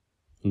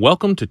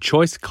Welcome to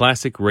Choice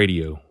Classic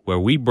Radio, where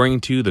we bring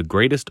to you the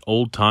greatest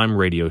old-time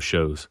radio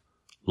shows.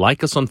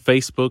 Like us on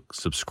Facebook,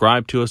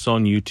 subscribe to us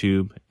on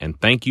YouTube,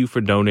 and thank you for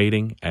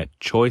donating at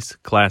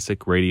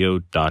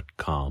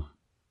choiceclassicradio.com.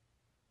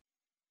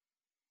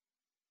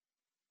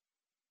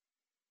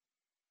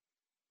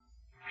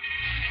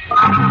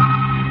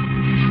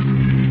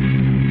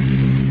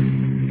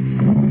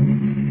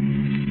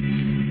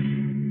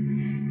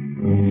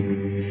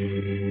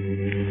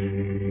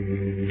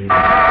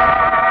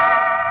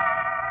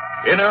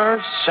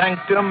 Inner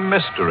Sanctum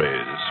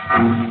Mysteries.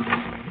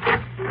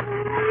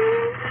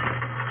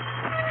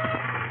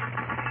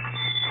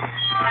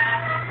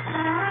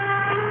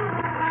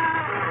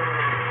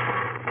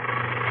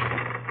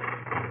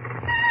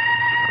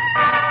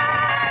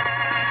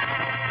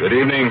 Good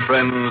evening,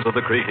 friends of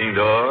the creaking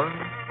door.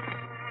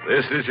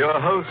 This is your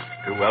host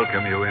to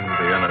welcome you into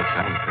the Inner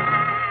Sanctum.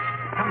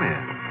 Come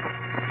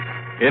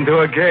in. Into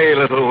a gay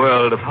little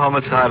world of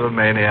homicidal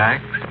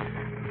maniacs,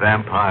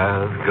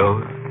 vampires,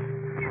 ghosts,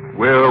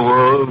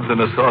 werewolves,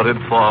 and assorted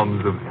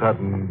forms of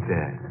sudden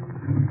death.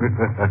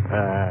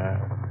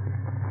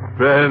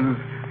 Friends,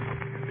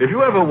 if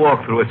you ever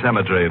walk through a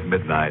cemetery at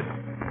midnight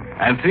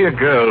and see a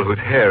girl whose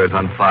hair is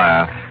on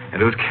fire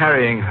and who's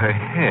carrying her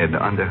head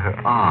under her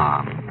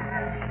arm,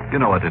 you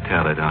know what to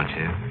tell her, don't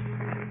you?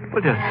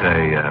 Well, just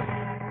say,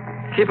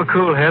 keep a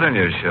cool head on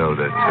your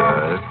shoulders,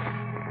 sir,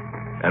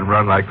 and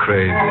run like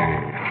crazy.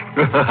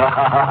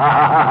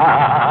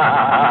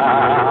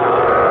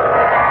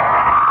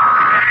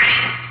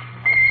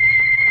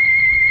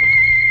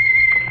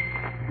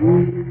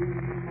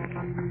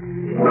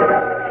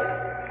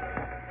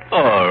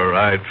 All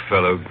right,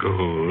 fellow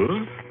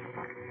ghoul.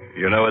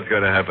 You know what's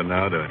going to happen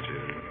now, don't you?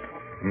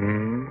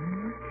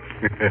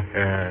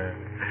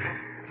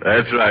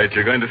 That's right.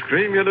 You're going to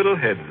scream your little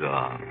heads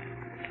off.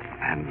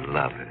 And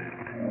love it.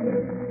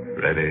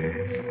 Ready?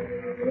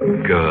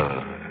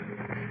 Good.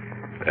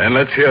 And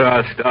let's hear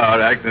our star,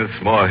 Agnes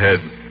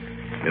Moorehead,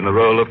 in the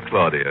role of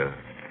Claudia,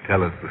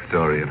 tell us the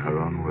story in her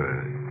own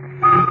words.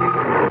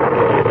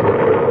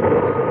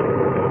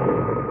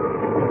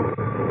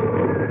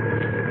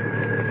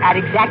 At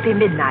exactly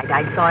midnight,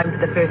 I saw him for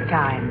the first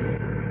time.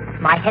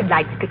 My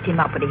headlights picked him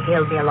up when he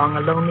hailed me along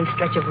a lonely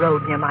stretch of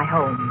road near my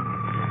home.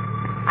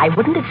 I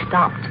wouldn't have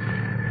stopped,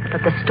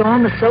 but the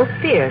storm was so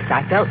fierce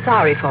I felt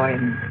sorry for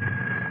him.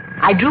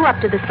 I drew up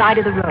to the side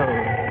of the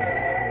road.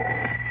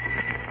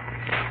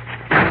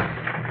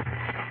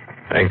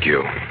 Thank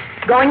you.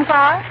 Going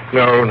far?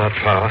 No, not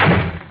far.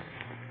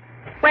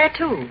 Where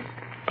to?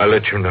 I'll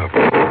let you know.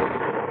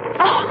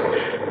 Oh,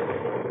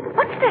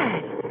 what's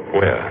that?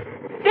 Where?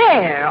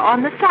 There,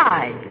 on the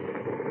side.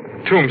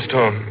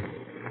 Tombstone.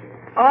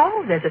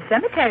 Oh, there's a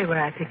cemetery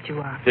where I picked you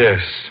up.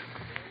 Yes.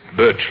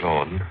 Birch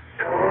lawn.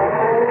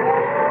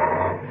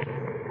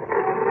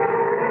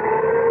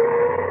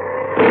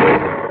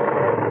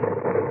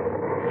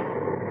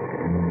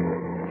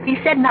 He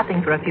said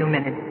nothing for a few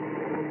minutes.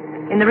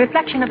 In the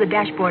reflection of the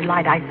dashboard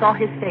light, I saw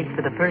his face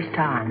for the first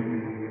time.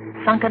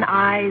 Sunken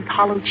eyes,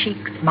 hollow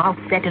cheeks, mouth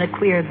set in a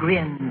queer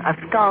grin, a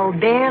skull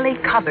barely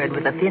covered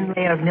with a thin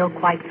layer of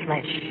milk-white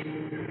flesh.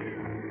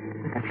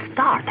 With a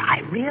start,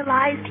 I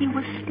realized he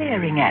was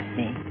staring at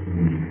me.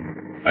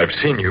 I've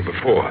seen you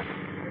before.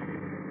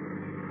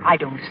 I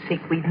don't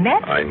think we've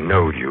met. I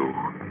know you.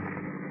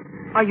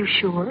 Are you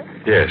sure?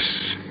 Yes.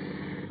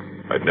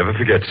 I'd never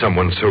forget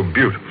someone so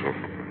beautiful.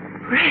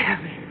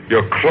 Really?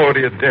 You're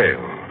Claudia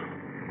Dale.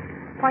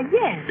 Why,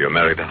 yes. You're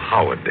married to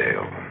Howard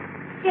Dale.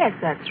 Yes,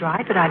 that's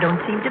right, but I don't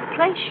seem to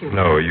place you.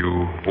 No,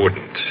 you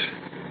wouldn't.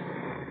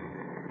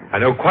 I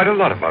know quite a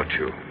lot about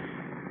you.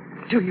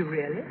 Do you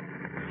really?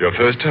 Your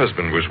first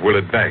husband was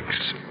Willard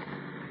Banks.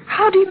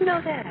 How do you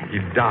know that? He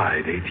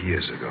died 8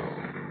 years ago.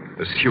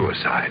 A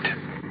suicide.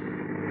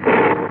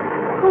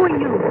 Who are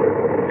you?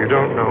 You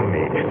don't know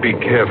me. Be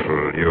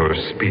careful. You're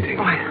speeding.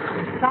 Oh,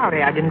 I'm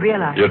sorry. I didn't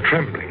realize. You're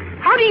trembling.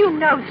 How do you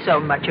know so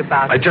much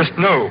about I it? just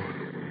know.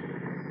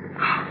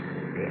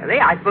 Really?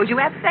 I suppose you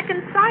have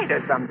second sight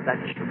or some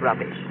such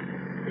rubbish.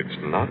 It's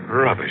not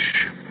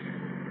rubbish.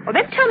 Well,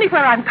 then tell me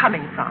where I'm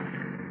coming from.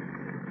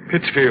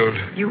 Pittsfield.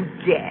 You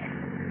dare.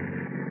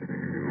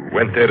 You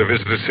went there to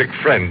visit a sick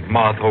friend,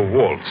 Martha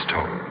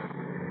Waldstone.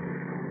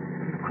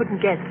 You couldn't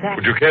guess that.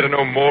 Would you care to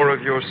know more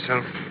of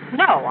yourself?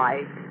 No,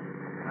 I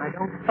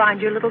don't find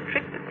your little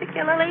trick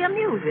particularly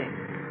amusing.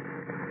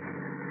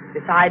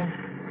 Besides,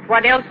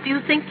 what else do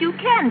you think you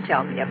can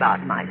tell me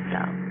about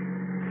myself?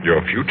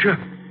 Your future?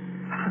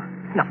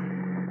 No.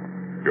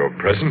 Your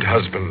present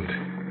husband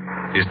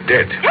is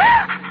dead.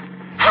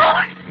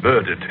 Howard!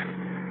 Murdered.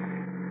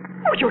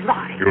 Oh, you're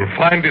lying. You'll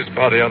find his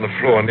body on the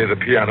floor near the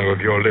piano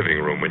of your living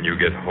room when you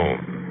get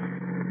home.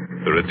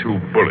 There are 2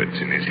 bullets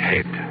in his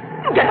head.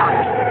 You get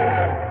out.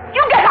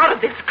 You get out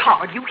of this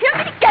car. Do you hear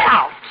me? Get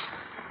out.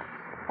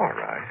 All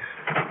right.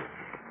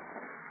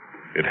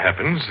 It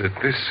happens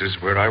that this is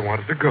where I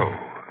wanted to go.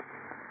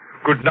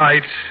 Good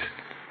night,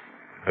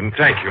 and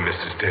thank you,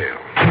 Mrs. Dale.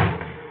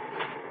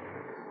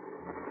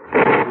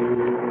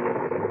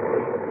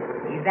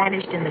 He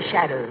vanished in the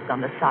shadows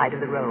on the side of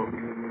the road.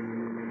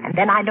 And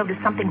then I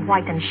noticed something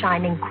white and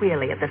shining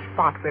queerly at the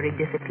spot where he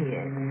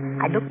disappeared.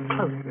 I looked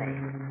closely.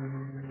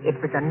 It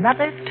was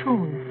another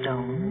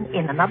tombstone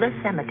in another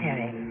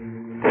cemetery.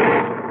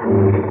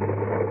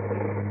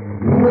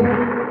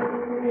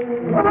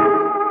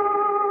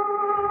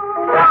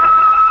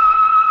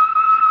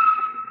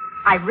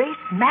 I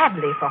raced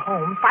madly for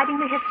home, fighting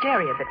the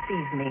hysteria that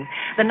seized me.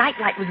 The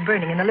nightlight was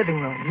burning in the living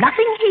room.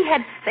 Nothing he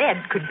had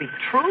said could be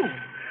true.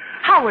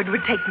 Howard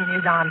would take me in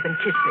his arms and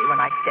kiss me when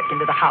I stepped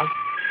into the house.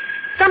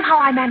 Somehow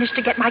I managed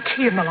to get my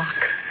key in the lock.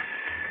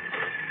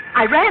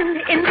 I ran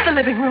into the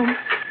living room.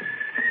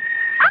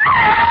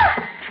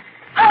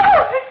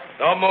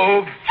 Don't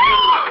move.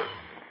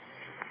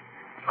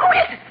 Who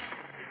is it?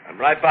 I'm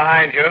right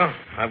behind you.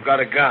 I've got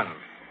a gun.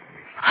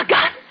 A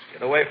gun?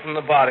 Get away from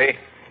the body.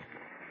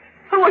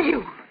 Who are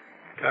you?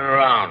 Turn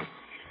around.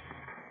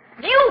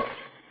 You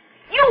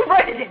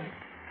murdered him.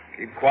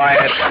 Keep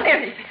quiet. Come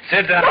here.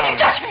 Sit down. Don't you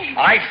touch me.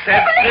 I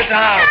said sit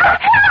down. Help.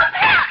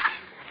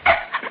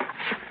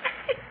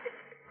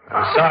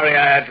 I'm sorry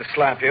I had to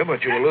slap you,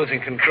 but you were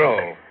losing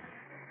control.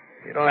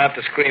 You don't have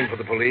to scream for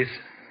the police.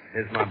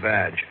 Here's my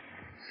badge.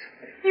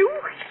 You...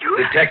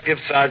 Detective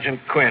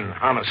Sergeant Quinn,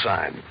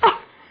 homicide.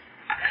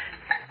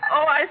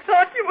 Oh, I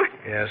thought you were...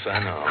 Yes, I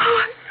know.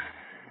 Oh.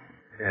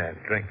 Yeah,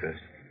 drink this.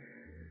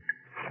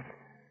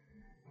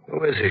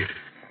 Who is he?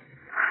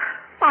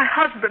 My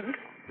husband.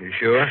 You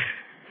sure?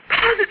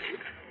 Positive.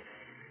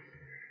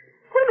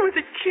 When was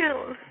he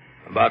killed?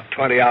 About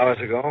 20 hours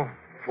ago.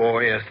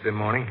 4 yesterday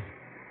morning.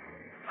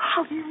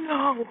 How do you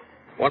know?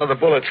 One of the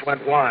bullets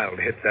went wild,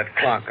 hit that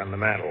clock on the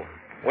mantel.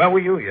 Where were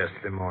you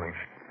yesterday morning?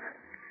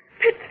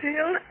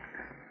 Pittsfield.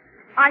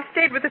 I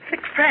stayed with a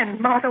sick friend,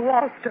 Martha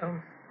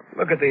Wallstone.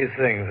 Look at these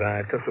things.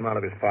 I took them out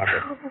of his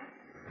pocket. Oh.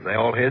 Are they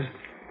all his?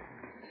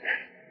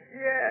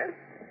 Yes.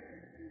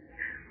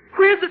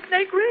 Where's the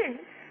snake ring?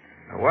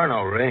 There were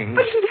no rings.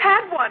 But he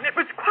had one. It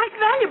was quite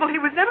valuable. He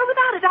was never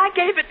without it. I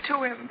gave it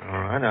to him.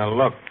 All right, now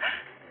look.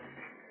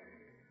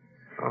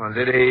 Oh,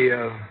 did he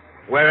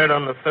wear it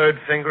on the third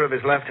finger of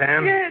his left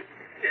hand? Yes.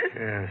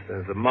 Yes,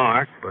 there's a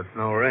mark, but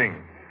no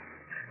ring.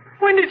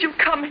 When did you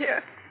come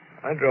here?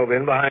 I drove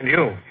in behind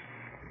you.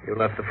 You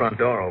left the front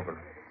door open.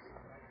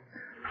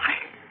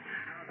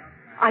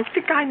 I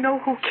think I know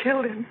who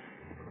killed him.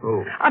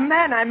 Who? A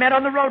man I met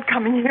on the road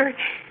coming here.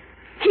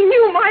 He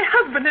knew my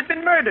husband had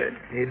been murdered.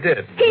 He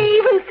did? He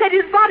even said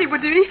his body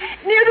would be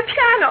near the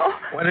piano.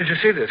 When did you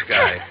see this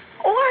guy?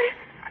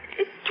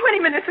 20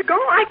 minutes ago.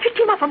 I picked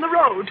him up on the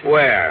road.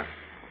 Where?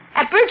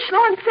 At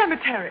Birchlawn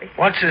Cemetery.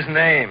 What's his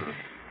name?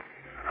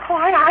 Oh,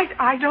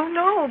 I don't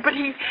know, but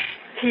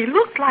he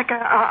looked like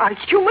a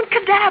human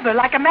cadaver,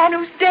 like a man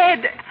who's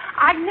dead.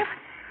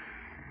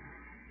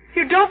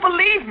 You don't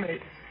believe me.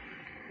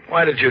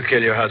 Why did you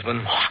kill your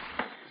husband? What?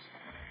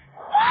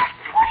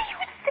 What are you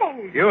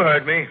saying? You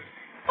heard me.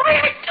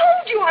 Why, I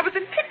told you I was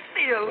in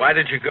Pittsfield. Why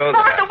did you go there?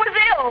 Martha was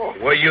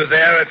ill. Were you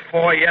there at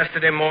 4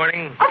 yesterday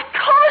morning? Of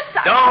course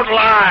I Don't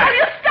lie. Will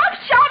you stop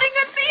shouting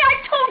at me? I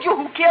told you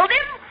who killed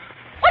him.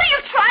 What are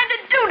you trying to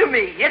do to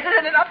me? Isn't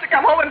it enough to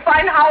come home and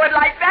find Howard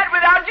like that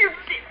without you...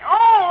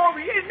 Oh,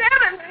 in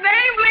heaven's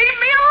name, leave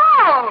me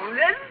alone.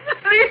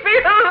 Just leave me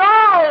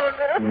alone.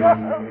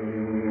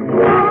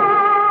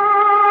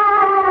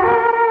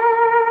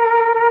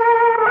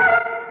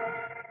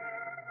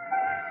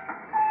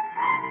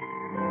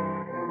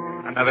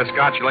 Another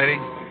scotch, lady?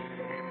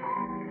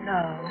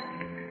 No.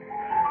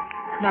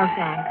 No,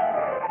 thanks.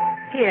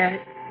 Here,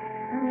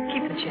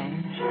 keep the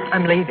change.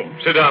 I'm leaving.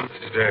 Sit down,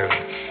 Mrs. Dale.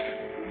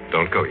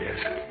 Don't go yet.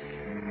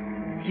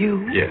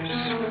 You? Yes.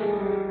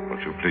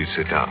 Won't you please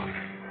sit down?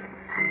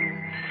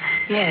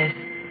 Yes.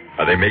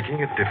 Are they making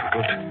it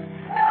difficult?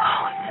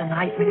 Oh, it's a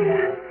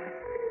nightmare.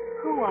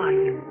 Who are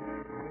you?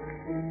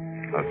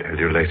 I'll tell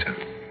you later.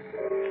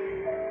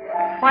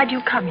 Why'd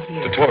you come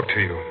here? To talk to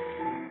you.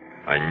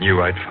 I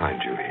knew I'd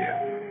find you here.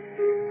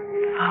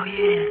 Oh,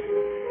 yes.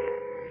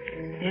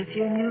 Yes,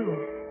 you knew.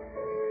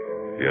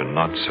 You're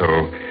not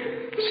so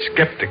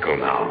skeptical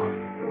now.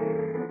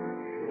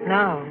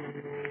 No.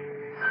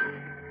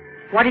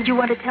 What did you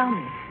want to tell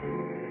me?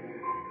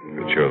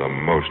 That you're the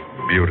most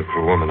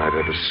beautiful woman I've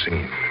ever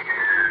seen.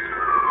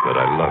 That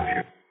I love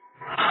you.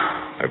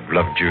 I've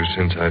loved you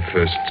since I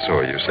first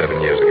saw you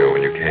 7 years ago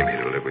when you came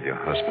here to live with your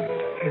husband.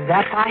 Is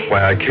that why?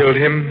 Why I killed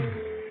him?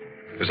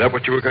 Is that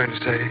what you were going to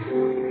say?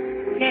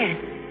 Yes.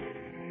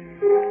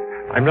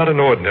 I'm not an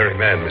ordinary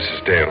man,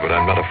 Mrs. Dale, but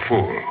I'm not a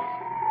fool.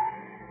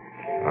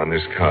 On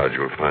this card,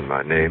 you'll find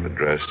my name,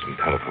 address, and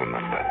telephone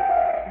number.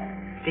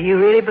 Do you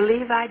really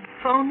believe I'd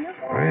phone you?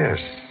 Oh, yes.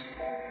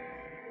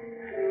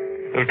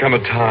 There'll come a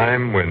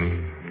time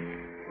when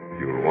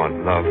you'll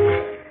want love.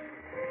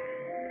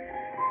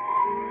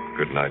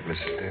 Good night,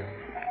 Mrs. Dale.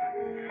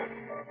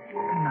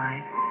 Good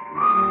night.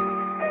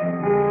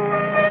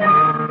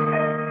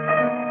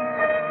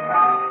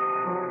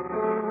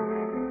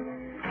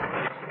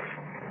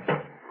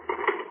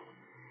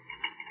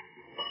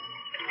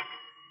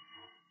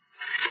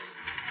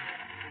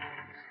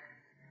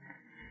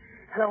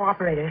 Hello,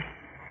 operator.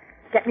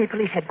 Get me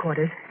police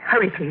headquarters.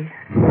 Hurry, please.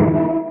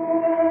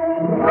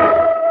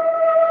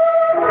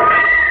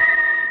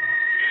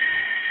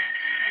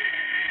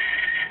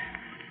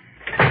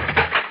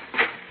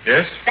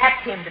 Yes?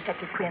 That's him,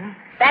 Detective Quinn.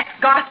 That's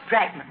Garth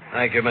Dragman.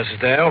 Thank you, Mrs.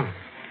 Dale.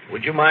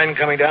 Would you mind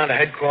coming down to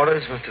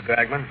headquarters, Mr.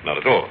 Dragman? Not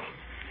at all.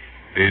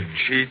 Did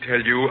she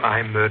tell you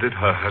I murdered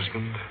her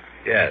husband?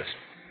 Yes.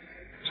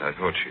 As I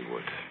thought she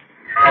would.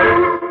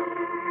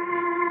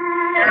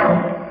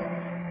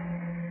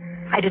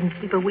 I didn't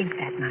sleep a wink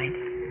that night.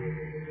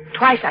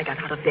 Twice I got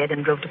out of bed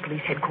and drove to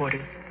police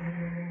headquarters.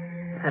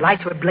 The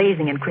lights were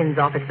blazing in Quinn's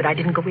office, but I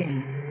didn't go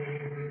in.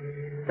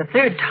 The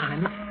third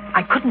time,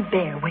 I couldn't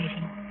bear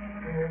waiting.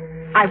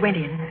 I went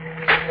in.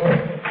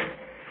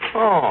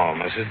 Oh,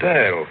 Mrs.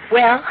 Dale.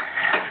 Well?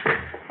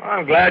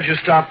 I'm glad you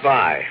stopped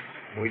by.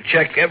 We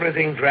checked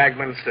everything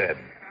Dragman said.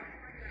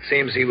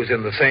 Seems he was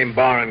in the same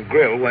bar and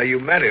grill where you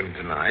met him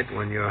tonight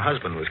when your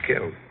husband was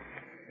killed.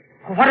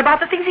 What about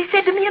the things he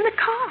said to me in the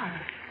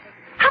car?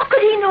 How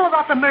could he know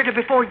about the murder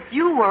before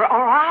you or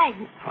I?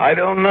 I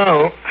don't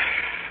know.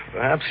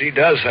 Perhaps he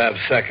does have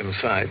second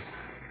sight.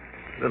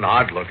 He's an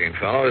odd-looking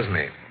fellow, isn't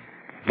he?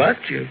 But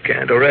you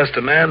can't arrest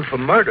a man for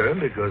murder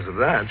because of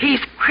that. He's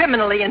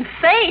criminally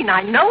insane.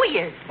 I know he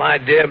is. My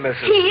dear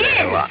Mrs. He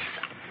Dale, is.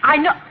 I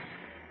know.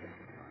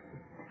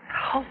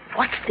 Oh,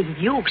 what's the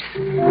use?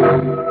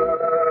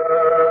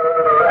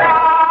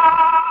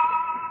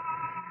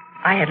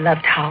 I had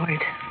loved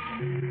Howard.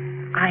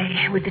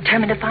 I was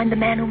determined to find the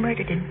man who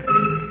murdered him.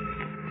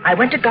 I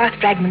went to Garth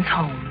Dragman's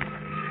home.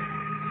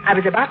 I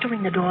was about to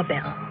ring the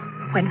doorbell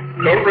when...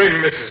 Don't ring,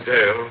 Mrs.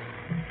 Dale.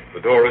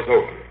 The door is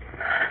open.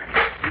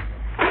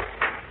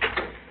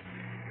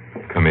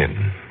 Come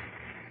in.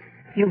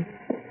 You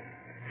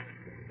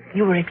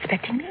were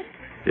expecting me?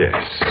 Yes,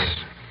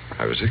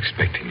 I was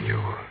expecting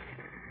you.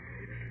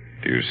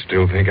 Do you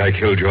still think I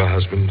killed your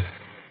husband?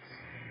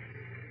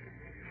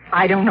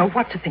 I don't know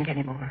what to think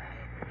anymore.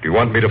 Do you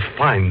want me to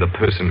find the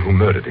person who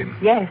murdered him?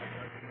 Yes.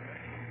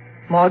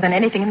 More than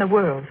anything in the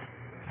world.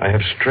 I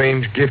have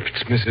strange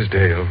gifts, Mrs.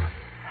 Dale.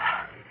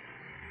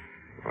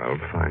 I'll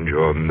find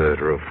your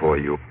murderer for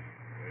you.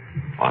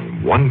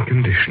 On one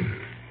condition.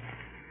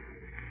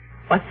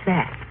 What's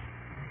that?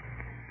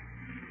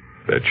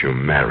 That you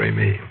marry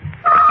me.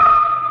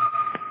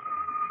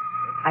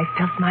 I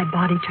felt my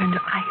body turn to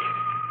ice.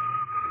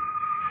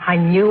 I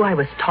knew I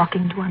was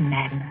talking to a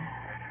madman.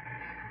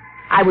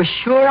 I was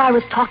sure I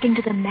was talking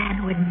to the man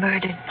who had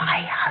murdered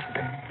my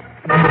husband.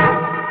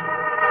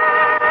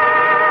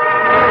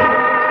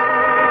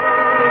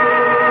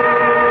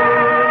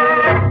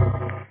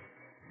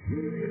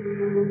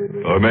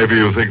 Or maybe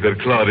you think that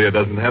Claudia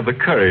doesn't have the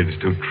courage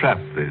to trap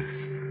this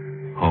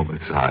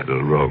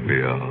homicidal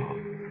Romeo.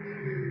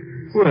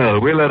 Well,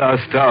 we'll let our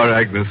star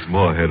Agnes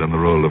Moorehead on the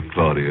role of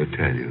Claudia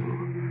tell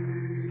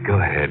you. Go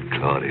ahead,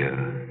 Claudia.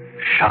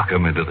 Shock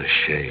him into the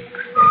shakes.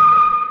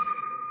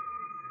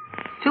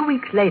 2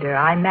 weeks later,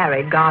 I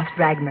married Garth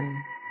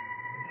Dragman.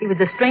 He was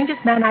the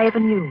strangest man I ever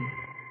knew.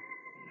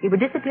 He would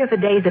disappear for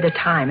days at a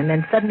time and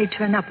then suddenly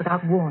turn up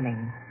without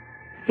warning.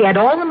 He had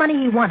all the money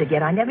he wanted,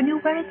 yet I never knew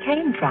where it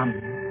came from.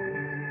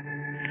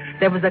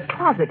 There was a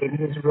closet in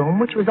his room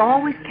which was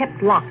always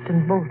kept locked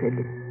and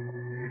bolted.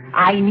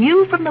 I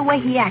knew from the way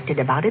he acted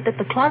about it that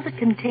the closet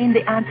contained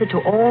the answer to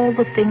all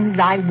the things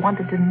I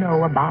wanted to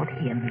know about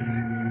him.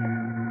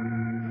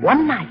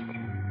 One night,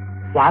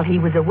 while he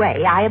was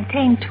away, I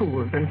obtained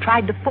tools and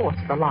tried to force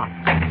the lock.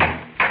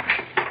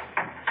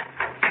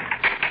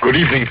 Good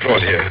evening,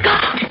 Claudia.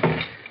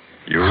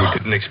 You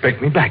didn't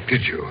expect me back,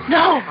 did you?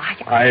 No,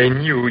 I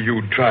knew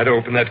you'd try to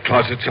open that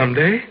closet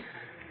someday.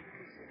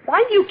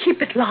 Why do you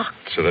keep it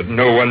locked? So that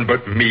no one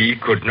but me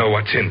could know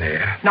what's in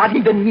there. Not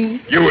even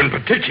me? You in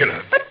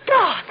particular. But,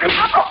 Doc...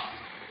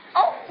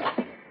 Oh.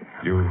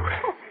 You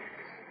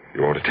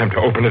won't attempt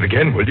to open it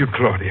again, will you,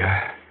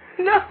 Claudia?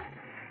 No.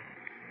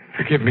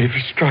 Forgive me for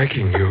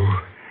striking you.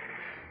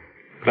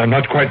 But I'm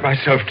not quite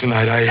myself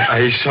tonight.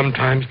 I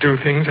sometimes do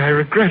things I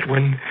regret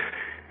when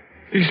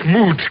these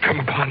moods come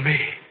upon me.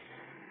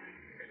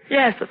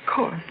 Yes, of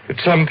course.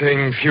 It's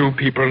something few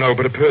people know,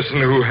 but a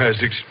person who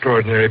has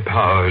extraordinary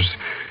powers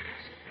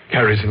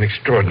carries an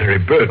extraordinary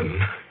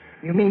burden.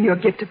 You mean your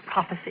gift of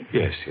prophecy?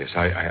 Yes.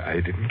 I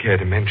didn't care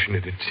to mention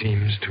it. It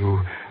seems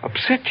to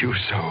upset you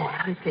so.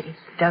 Well, it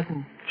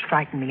doesn't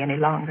frighten me any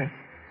longer.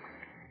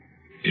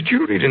 Did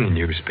you read in the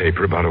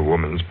newspaper about a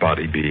woman's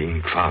body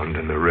being found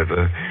in the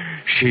river?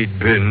 She'd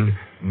been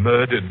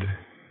murdered.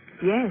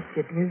 Yes,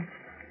 it was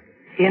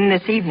in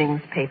this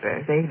evening's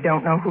paper. They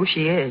don't know who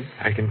she is.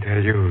 I can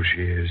tell you who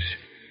she is.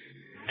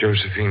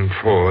 Josephine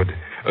Ford.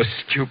 A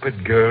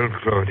stupid girl,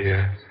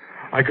 Claudia.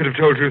 I could have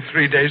told you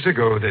 3 days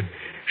ago that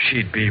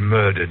she'd be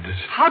murdered.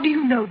 How do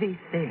you know these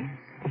things?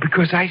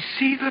 Because I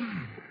see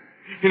them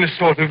in a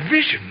sort of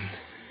vision.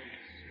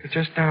 But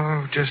just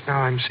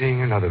now I'm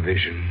seeing another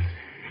vision.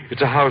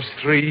 It's a house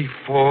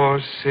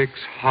 346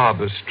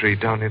 Harbor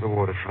Street down near the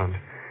waterfront.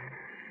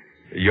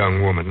 A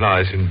young woman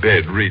lies in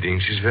bed reading.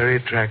 She's very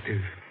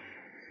attractive.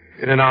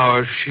 In an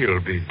hour, she'll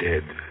be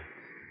dead.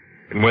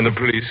 And when the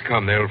police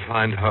come, they'll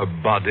find her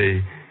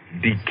body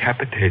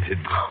decapitated.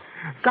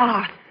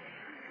 God,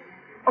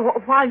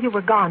 While you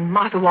were gone,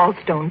 Martha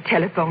Wallstone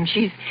telephoned.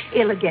 She's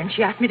ill again.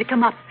 She asked me to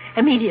come up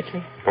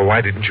immediately. Well,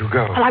 why didn't you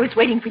go? Well, I was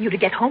waiting for you to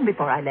get home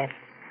before I left.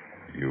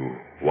 You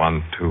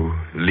want to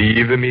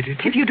leave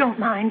immediately? If you don't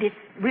mind, it's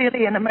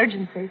really an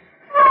emergency.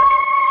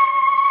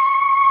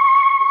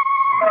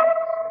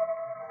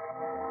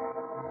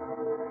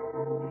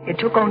 It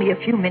took only a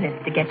few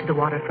minutes to get to the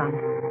waterfront.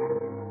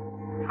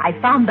 I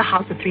found the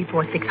house at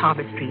 346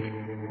 Harvard Street.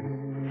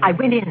 I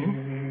went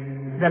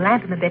in. The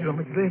lamp in the bedroom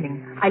was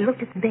burning. I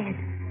looked at the bed.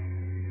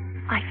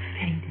 I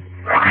fainted.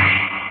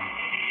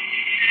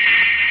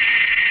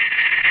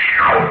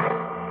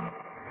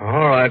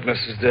 All right,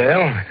 Mrs.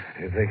 Dale.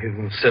 You think you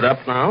can sit up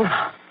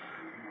now?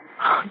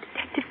 Oh,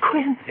 Detective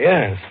Quinn.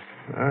 Yes.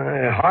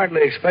 I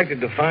hardly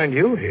expected to find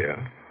you here.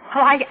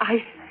 Well,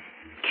 I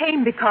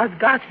came because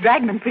Garth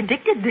Dragman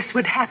predicted this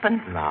would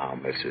happen. Now,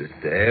 Mrs.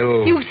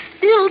 Dale. You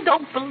still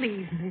don't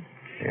believe me.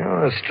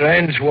 You're a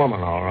strange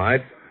woman, all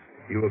right.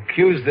 You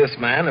accuse this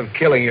man of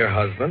killing your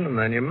husband, and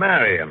then you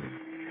marry him.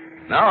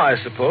 Now I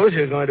suppose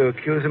you're going to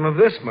accuse him of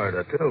this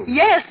murder, too.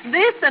 Yes,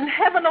 this, and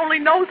heaven only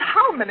knows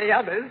how many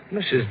others.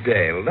 Mrs.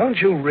 Dale, don't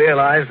you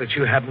realize that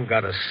you haven't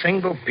got a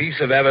single piece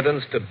of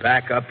evidence to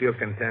back up your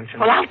contention?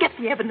 Well, I'll get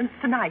the evidence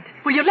tonight.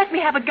 Will you let me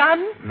have a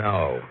gun?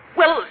 No.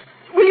 Well,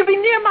 will you be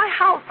near my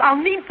house?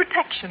 I'll need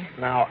protection.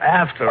 Now,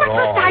 after what all...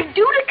 What must I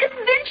do to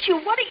convince you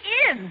what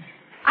he is?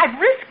 I've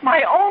risked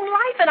my own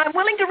life, and I'm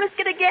willing to risk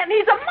it again.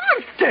 He's a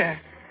monster.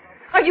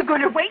 Are you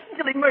going to wait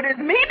until he murders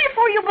me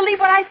before you believe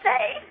what I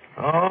say?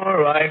 All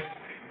right.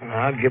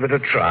 I'll give it a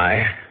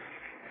try.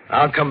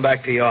 I'll come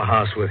back to your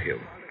house with you.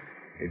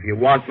 If you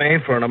want me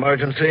for an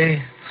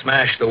emergency,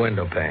 smash the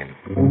window pane.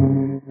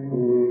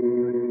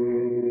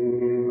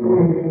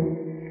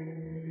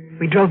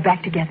 We drove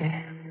back together.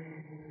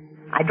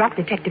 I dropped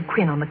Detective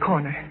Quinn on the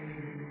corner.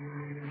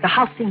 The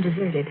house seemed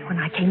deserted when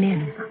I came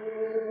in.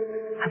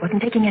 I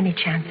wasn't taking any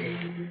chances.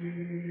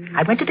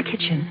 I went to the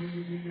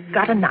kitchen,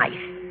 got a knife,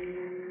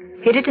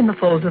 hid it in the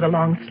folds of the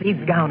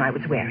long-sleeved gown I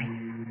was wearing.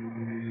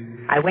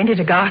 I went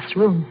into Garth's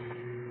room.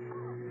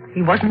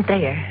 He wasn't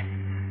there,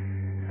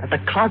 but the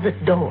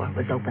closet door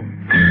was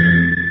open.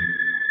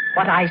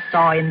 What I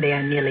saw in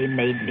there nearly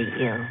made me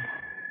ill.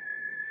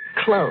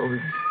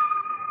 Clothes.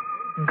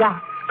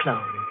 Garth's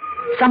clothes.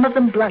 Some of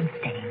them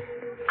blood-stained.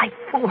 I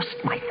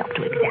forced myself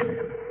to examine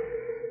them.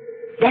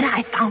 Then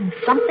I found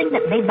something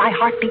that made my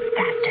heart beat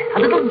faster. A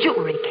little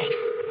jewelry case.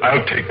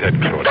 I'll take that,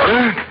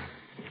 Claudia.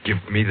 Give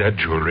me that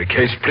jewelry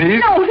case,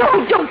 please. No,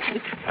 don't take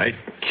it. Thank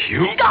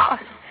you. Garth.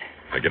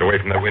 Now get away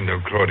from that window,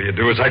 Claudia.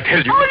 Do as I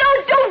tell you.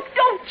 Oh, no,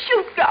 don't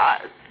shoot,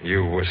 Garth.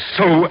 You were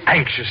so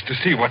anxious to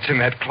see what's in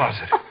that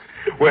closet.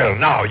 Well,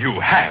 now you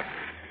have.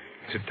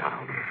 Sit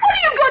down. What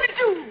are you going to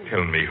do?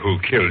 Tell me who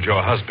killed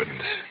your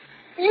husband.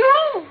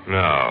 You?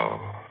 No.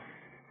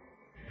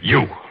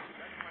 You.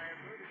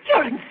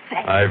 You're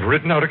insane. I've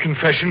written out a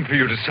confession for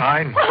you to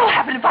sign. What'll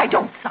happen if I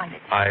don't sign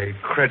it? I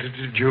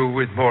credited you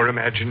with more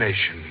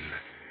imagination.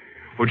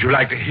 Would you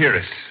like to hear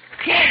it?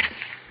 Yes.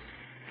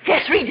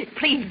 Yes, read it,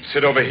 please.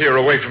 Sit over here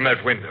away from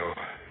that window.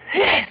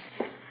 Yes.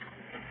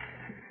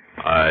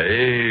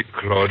 I,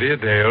 Claudia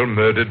Dale,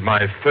 murdered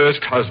my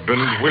first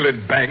husband,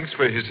 Willard Banks,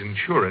 for his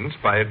insurance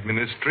by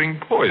administering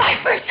poison. My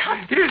first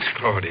husband? Yes,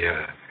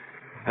 Claudia.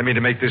 I mean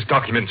to make this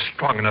document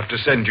strong enough to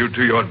send you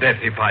to your death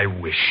if I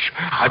wish.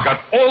 I've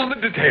got all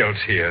the details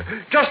here.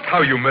 Just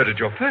how you murdered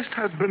your first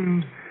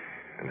husband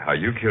and how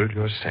you killed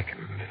your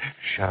second.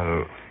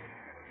 Shall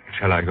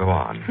I go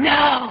on?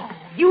 No.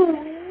 You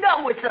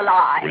know it's a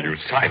lie. Will you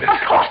sign it? Of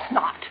course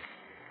not.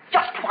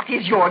 Just what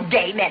is your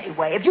game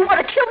anyway? If you want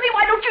to kill me,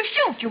 why don't you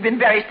shoot? You've been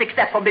very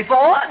successful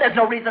before. There's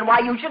no reason why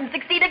you shouldn't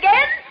succeed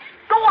again.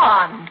 Go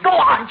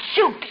on,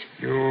 shoot.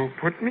 You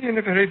put me in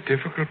a very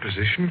difficult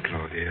position,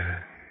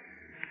 Claudia.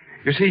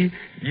 You see,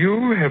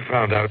 you have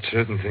found out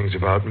certain things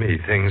about me,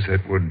 things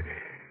that would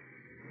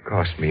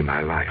cost me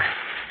my life.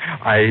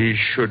 I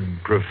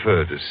should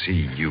prefer to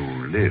see you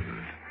live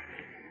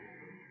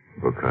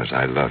because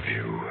I love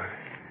you.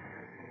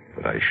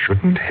 But I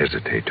shouldn't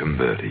hesitate to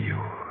murder you.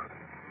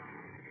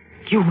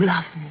 You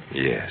love me.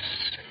 Yes.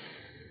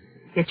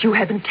 Yet you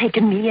haven't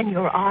taken me in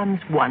your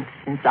arms once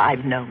since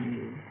I've known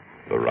you.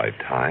 The right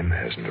time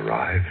hasn't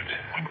arrived.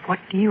 And what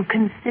do you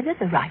consider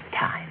the right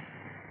time?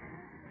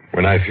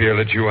 When I feel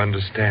that you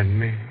understand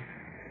me.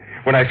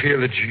 When I feel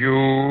that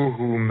you,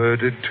 who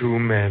murdered two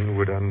men,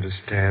 would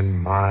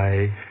understand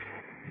my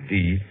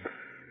deep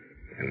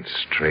and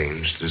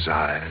strange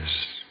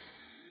desires.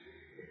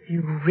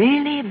 You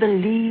really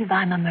believe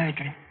I'm a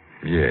murderer?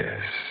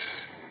 Yes.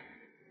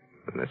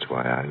 And that's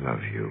why I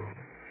love you.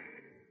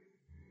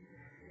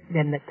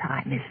 Then the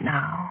time is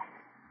now.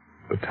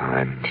 The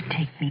time? To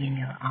take me in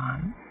your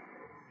arms.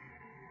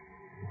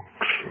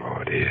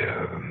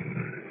 Claudia.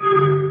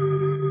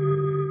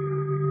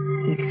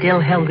 He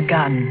still held the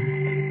gun.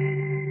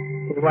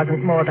 He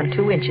wasn't more than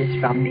 2 inches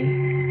from me.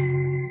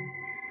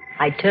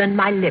 I turned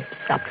my lips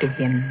up to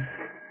him.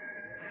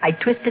 I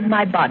twisted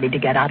my body to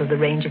get out of the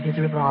range of his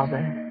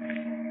revolver.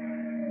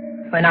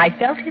 When I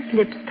felt his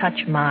lips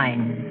touch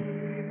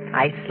mine,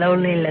 I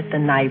slowly let the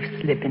knife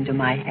slip into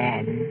my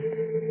hand.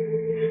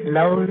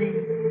 Slowly,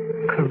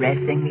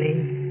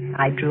 caressingly,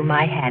 I drew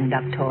my hand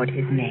up toward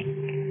his neck.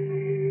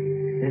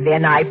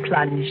 Then I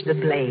plunged the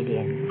blade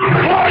in.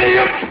 Hurry!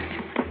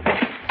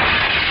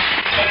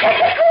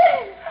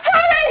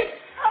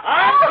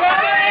 I'm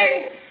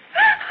coming!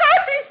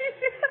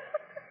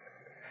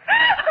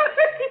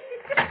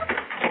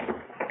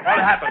 What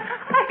happened?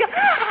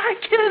 I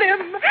killed him.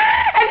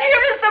 And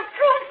here is the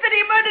proof that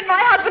he murdered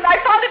my husband. I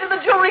found it in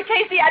the jewelry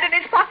case he had in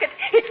his pocket.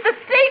 It's the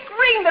stake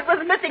ring that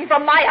was missing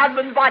from my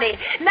husband's body.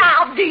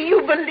 Now, do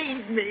you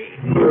believe me?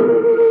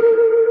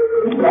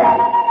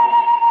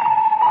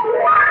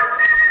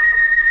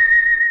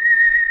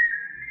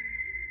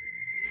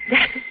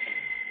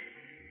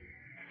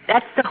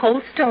 That's the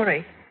whole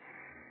story.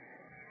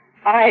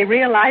 I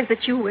realize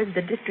that you, as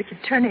the district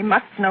attorney,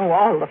 must know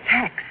all the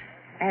facts.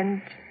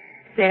 And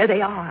there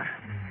they are.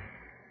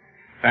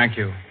 Thank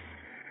you.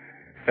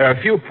 There are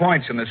a few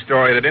points in the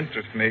story that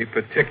interest me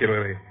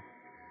particularly.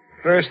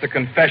 First, the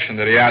confession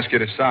that he asked you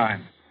to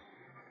sign.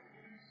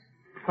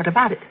 What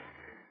about it?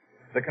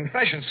 The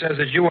confession says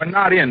that you were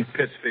not in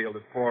Pittsfield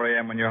at 4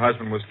 a.m. when your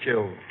husband was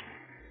killed.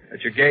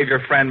 That you gave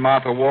your friend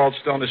Martha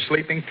Waldstone a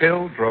sleeping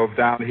pill, drove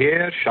down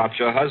here, shot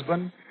your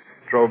husband,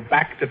 drove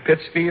back to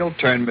Pittsfield,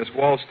 turned Miss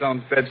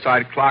Waldstone's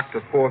bedside clock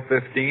to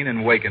 4:15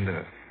 and wakened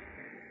her.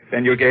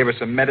 Then you gave her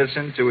some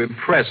medicine to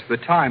impress the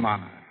time on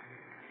her.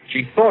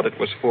 She thought it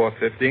was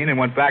 4:15 and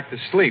went back to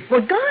sleep.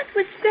 Well, God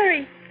was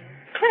very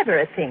clever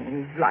at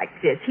things like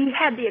this. He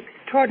had the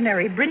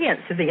extraordinary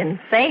brilliance of the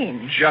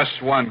insane.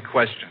 Just one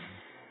question.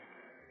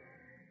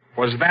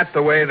 Was that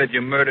the way that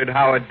you murdered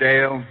Howard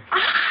Dale?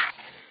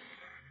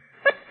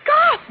 But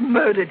God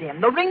murdered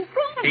him. The ring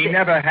proved He it.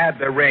 never had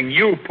the ring.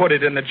 You put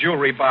it in the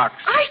jewelry box.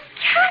 I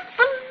can't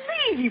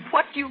believe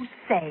what you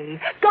say.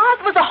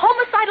 God was a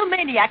homicidal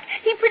maniac.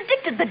 He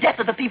predicted the death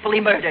of the people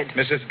he murdered.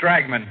 Mrs.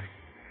 Dragman,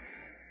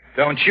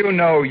 don't you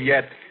know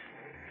yet?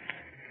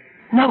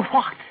 Know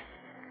what?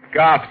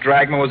 Garth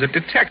Dragman was a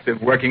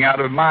detective working out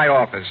of my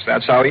office.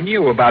 That's how he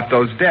knew about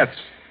those deaths.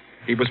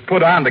 He was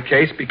put on the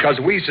case because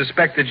we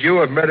suspected you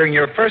of murdering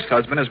your first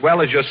husband as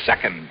well as your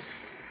second.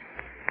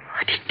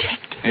 A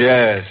detective?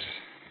 Yes.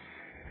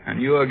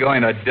 And you are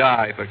going to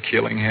die for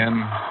killing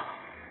him.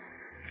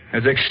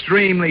 It's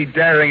extremely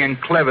daring and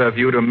clever of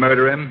you to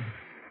murder him.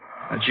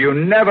 But you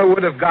never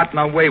would have gotten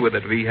away with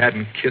it if he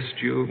hadn't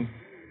kissed you.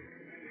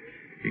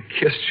 He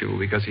kissed you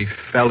because he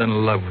fell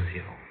in love with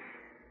you.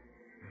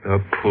 The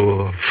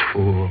poor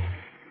fool.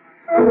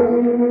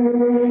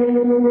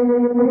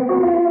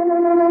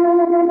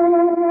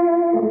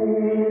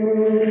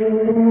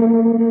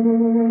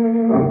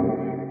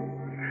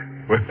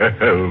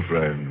 Well,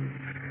 friend,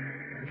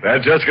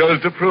 that just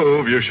goes to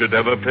prove you should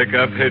never pick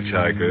up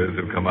hitchhikers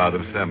who come out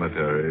of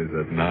cemeteries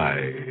at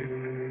night.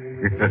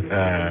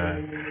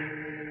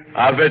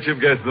 I'll bet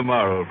you've guessed the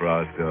moral for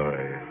our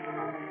story.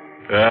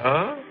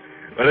 Yeah?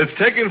 Well, it's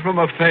taken from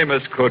a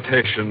famous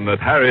quotation that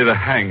Harry the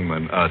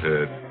Hangman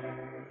uttered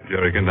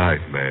during a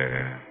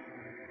nightmare.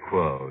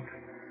 Quote,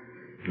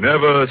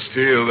 "Never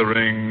steal the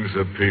rings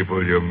of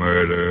people you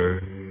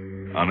murder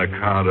on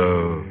account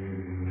of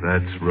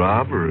that's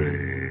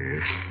robbery."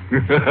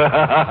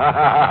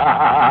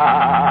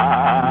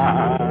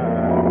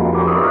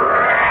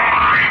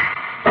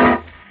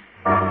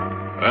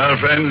 Well,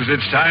 friends,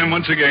 it's time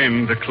once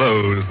again to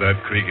close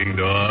that creaking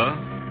door.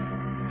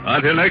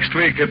 Until next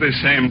week at the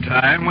same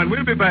time, when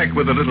we'll be back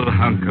with a little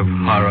hunk of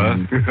horror.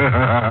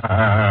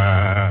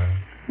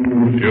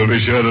 You'll be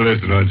sure to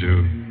listen, won't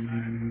you?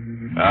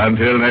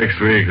 Until next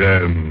week,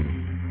 then.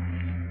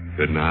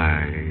 Good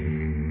night.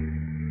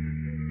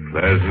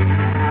 Pleasant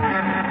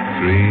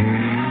dreams.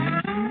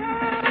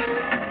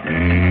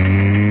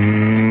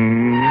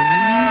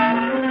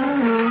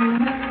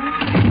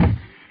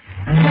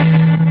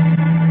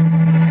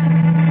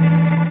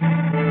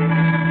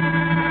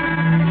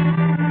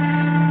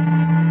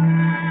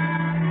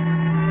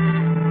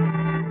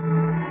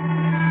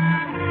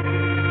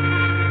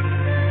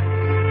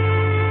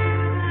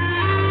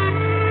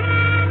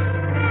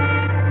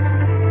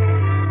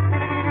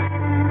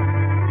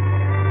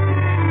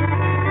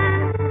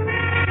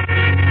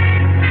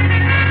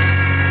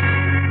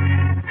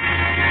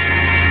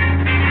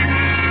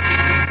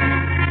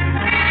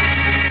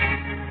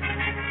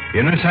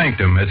 Inner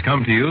Sanctum has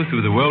come to you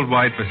through the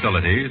worldwide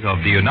facilities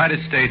of the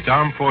United States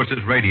Armed Forces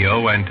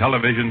Radio and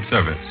Television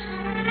Service.